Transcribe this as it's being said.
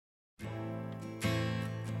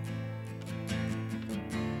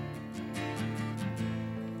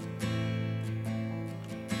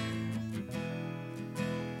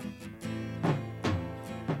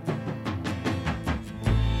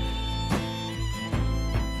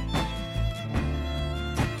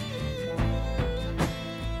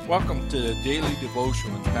Welcome to the Daily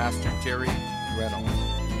Devotion with Pastor Terry Reynolds.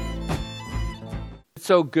 It's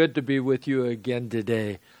so good to be with you again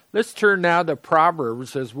today. Let's turn now to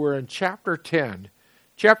Proverbs as we're in chapter 10.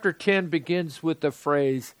 Chapter 10 begins with the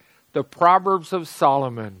phrase, the Proverbs of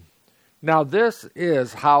Solomon. Now this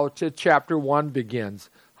is how chapter 1 begins.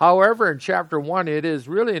 However, in chapter 1, it is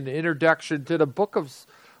really an introduction to the book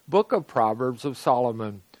of Proverbs of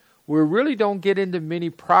Solomon. We really don't get into many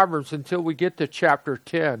Proverbs until we get to chapter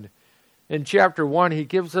 10. In chapter 1, he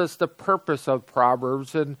gives us the purpose of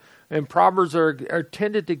Proverbs, and Proverbs are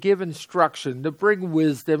tended to give instruction, to bring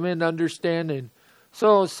wisdom and understanding.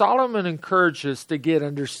 So Solomon encourages us to get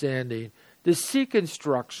understanding, to seek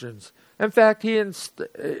instructions. In fact, he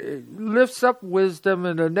lifts up wisdom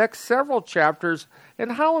in the next several chapters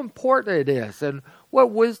and how important it is and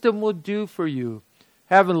what wisdom will do for you.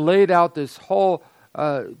 Having laid out this whole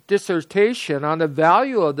dissertation on the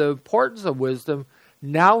value of the importance of wisdom,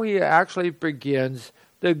 now he actually begins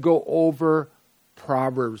to go over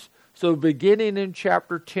Proverbs. So beginning in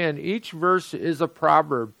chapter 10, each verse is a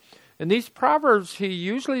proverb. And these proverbs, he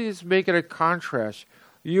usually is making a contrast.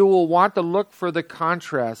 You will want to look for the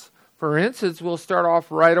contrast. For instance, we'll start off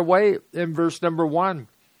right away in verse number 1.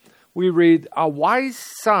 We read, "A wise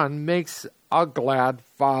son makes a glad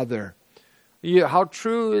father." How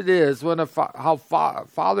true it is when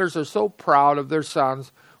fathers are so proud of their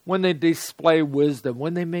sons when they display wisdom,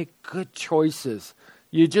 when they make good choices.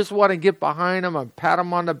 You just want to get behind them and pat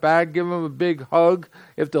them on the back, give them a big hug,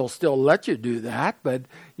 if they'll still let you do that. But,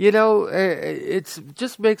 it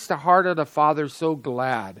just makes the heart of the father so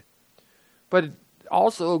glad. But it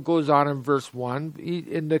also goes on in verse 1,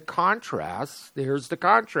 in the contrast, here's the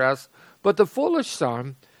contrast, but the foolish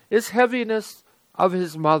son is heaviness of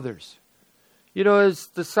his mother's. As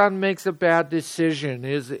the son makes a bad decision,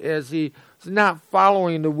 as he's not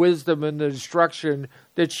following the wisdom and the instruction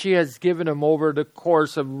that she has given him over the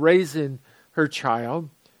course of raising her child,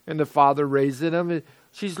 and the father raising him,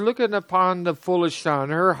 she's looking upon the foolish son.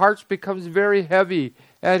 Her heart becomes very heavy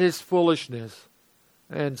at his foolishness.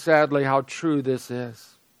 And sadly, how true this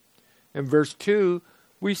is. In verse 2,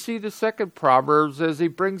 we see the second Proverbs as he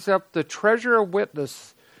brings up the treasure of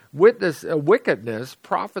wickedness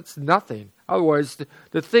profits nothing. Otherwise,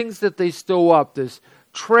 the things that they stow up, this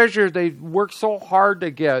treasure they work so hard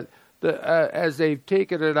to get, as they've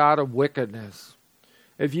taken it out of wickedness.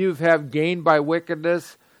 If you have gained by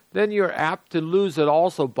wickedness, then you're apt to lose it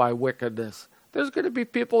also by wickedness. There's going to be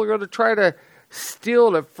people who are going to try to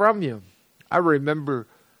steal it from you. I remember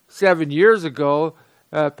 7 years ago,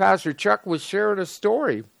 Pastor Chuck was sharing a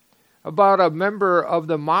story about a member of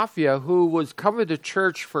the mafia who was coming to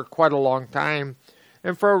church for quite a long time.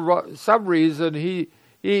 And for some reason, he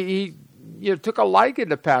took a liking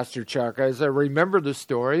to Pastor Chuck, as I remember the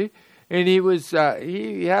story. And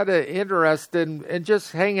he had an interest in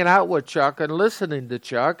just hanging out with Chuck and listening to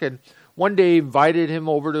Chuck. And one day he invited him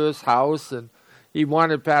over to his house, and he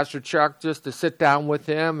wanted Pastor Chuck just to sit down with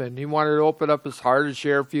him, and he wanted to open up his heart and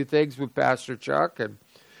share a few things with Pastor Chuck. And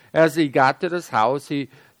as he got to this house,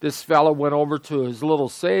 this fellow went over to his little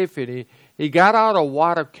safe, and he got out a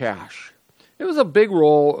wad of cash. It was a big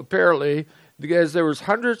roll, apparently, because there was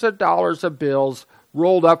hundreds of dollars of bills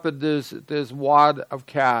rolled up in this wad of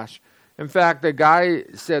cash. In fact, the guy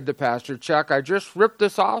said to Pastor Chuck, "I just ripped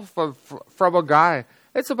this off from a guy.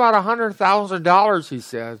 It's about $100,000, he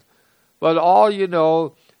said. But all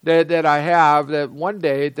that I have, that one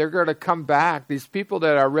day they're going to come back. These people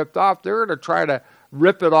that I ripped off, they're going to try to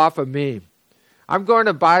rip it off of me. I'm going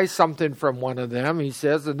to buy something from one of them," he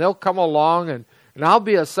says, "and they'll come along and I'll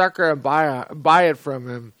be a sucker and buy it from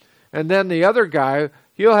him. And then the other guy,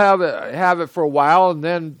 he'll have it for a while, and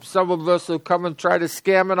then some of us will come and try to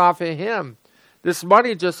scam it off of him. This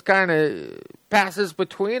money just kind of passes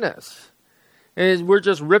between us. And we're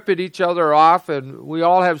just ripping each other off, and we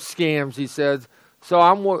all have scams," he says. "So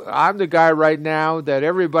I'm the guy right now that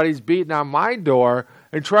everybody's beating on my door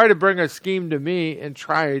and try to bring a scheme to me and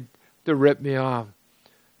try to rip me off."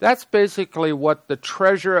 That's basically what the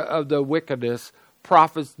treasure of the wickedness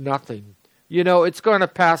profits nothing. It's going to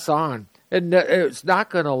pass on, and it's not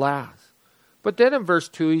going to last. But then in verse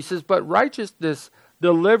 2, he says, "But righteousness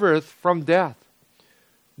delivereth from death."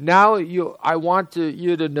 Now I want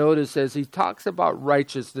you to notice as he talks about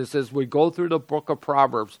righteousness, as we go through the book of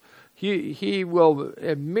Proverbs, he will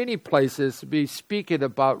in many places be speaking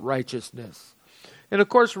about righteousness. And of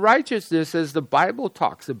course, righteousness, as the Bible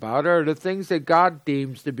talks about, are the things that God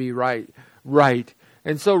deems to be right.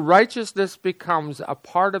 And so righteousness becomes a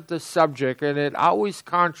part of the subject, and it always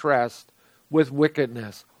contrasts with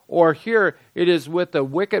wickedness. Or here it is with the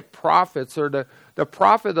wicked prophets or the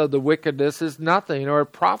profit of the wickedness is nothing, or it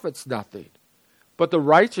profits nothing. But the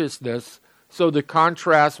righteousness, so the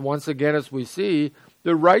contrast once again as we see,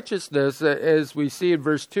 the righteousness, as we see in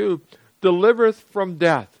verse 2, delivereth from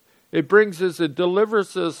death. It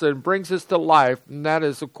delivers us and brings us to life, and that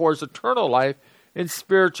is, of course, eternal life and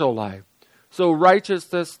spiritual life. So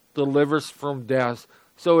righteousness delivers from death.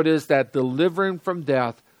 So it is that delivering from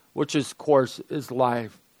death, which of course is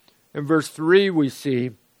life. In verse 3 we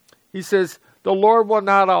see, he says, the Lord will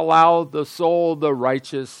not allow the soul of the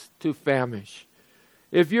righteous to famish.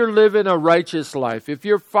 If you're living a righteous life, if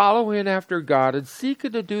you're following after God and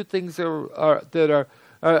seeking to do things that are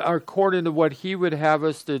according to what He would have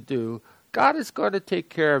us to do, God is going to take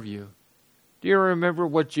care of you. Do you remember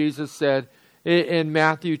what Jesus said in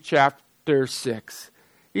Matthew chapter 6?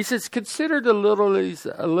 He says, consider the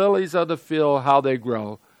lilies of the field, how they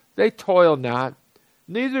grow. They toil not,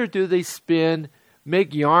 neither do they spin,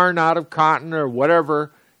 make yarn out of cotton or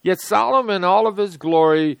whatever. Yet Solomon, all of his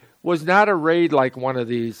glory, was not arrayed like one of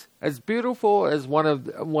these, as beautiful as one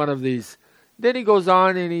of these. Then he goes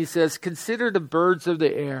on and he says, consider the birds of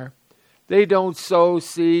the air. They don't sow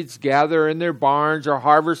seeds, gather in their barns, or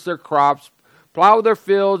harvest their crops, plow their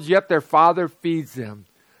fields, yet their Father feeds them.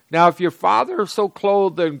 Now if your Father so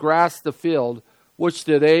clothed and grass the field, which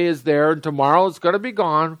today is there and tomorrow is going to be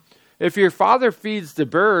gone, if your Father feeds the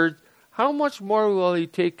birds, how much more will He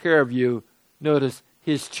take care of you? Notice,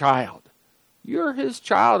 His child. You're His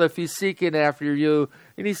child if He's seeking after you.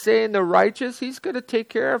 And He's saying the righteous, He's going to take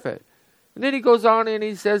care of it. And then He goes on and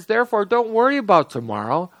He says, therefore, don't worry about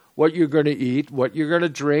tomorrow, what you're going to eat, what you're going to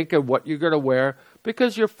drink, and what you're going to wear,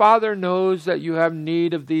 because your Father knows that you have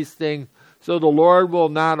need of these things. So the Lord will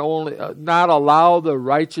not allow the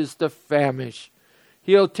righteous to famish.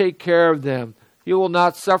 He'll take care of them. He will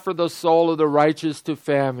not suffer the soul of the righteous to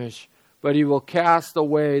famish, but He will cast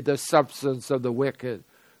away the substance of the wicked.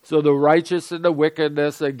 So the righteous and the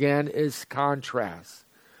wickedness, again, is contrast.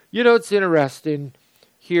 You know, it's interesting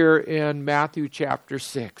here in Matthew chapter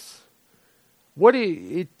 6.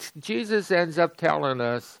 Jesus ends up telling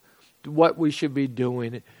us what we should be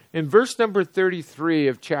doing. In verse number 33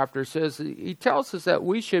 of chapter says, He tells us that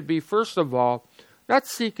we should be, first of all, not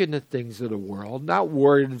seeking the things of the world, not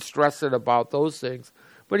worried and stressing about those things,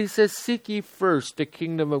 but He says, seek ye first the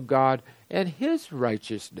kingdom of God and His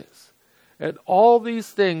righteousness. And all these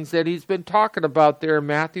things that He's been talking about there in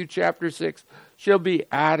Matthew chapter 6 shall be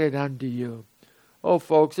added unto you. Oh,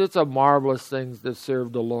 folks, it's a marvelous thing to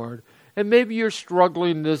serve the Lord. And maybe you're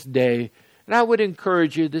struggling this day, and I would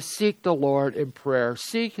encourage you to seek the Lord in prayer.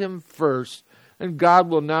 Seek Him first, and God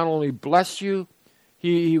will not only bless you,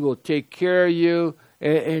 He will take care of you,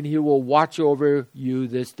 and He will watch over you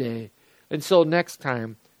this day. And so next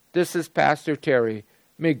time, this is Pastor Terry.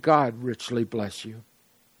 May God richly bless you.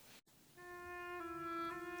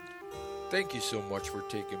 Thank you so much for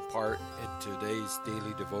taking part in today's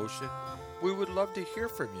daily devotion. We would love to hear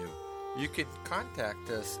from you. You can contact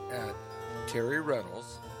us at Terry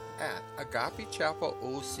Reynolds at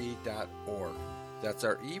agapechapeloc.org. That's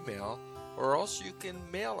our email, or else you can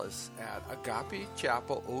mail us at Agape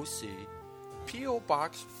Chapel OC, P.O.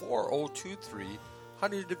 Box 4023,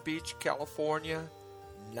 Huntington Beach, California,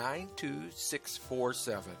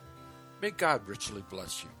 92647. May God richly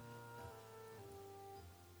bless you.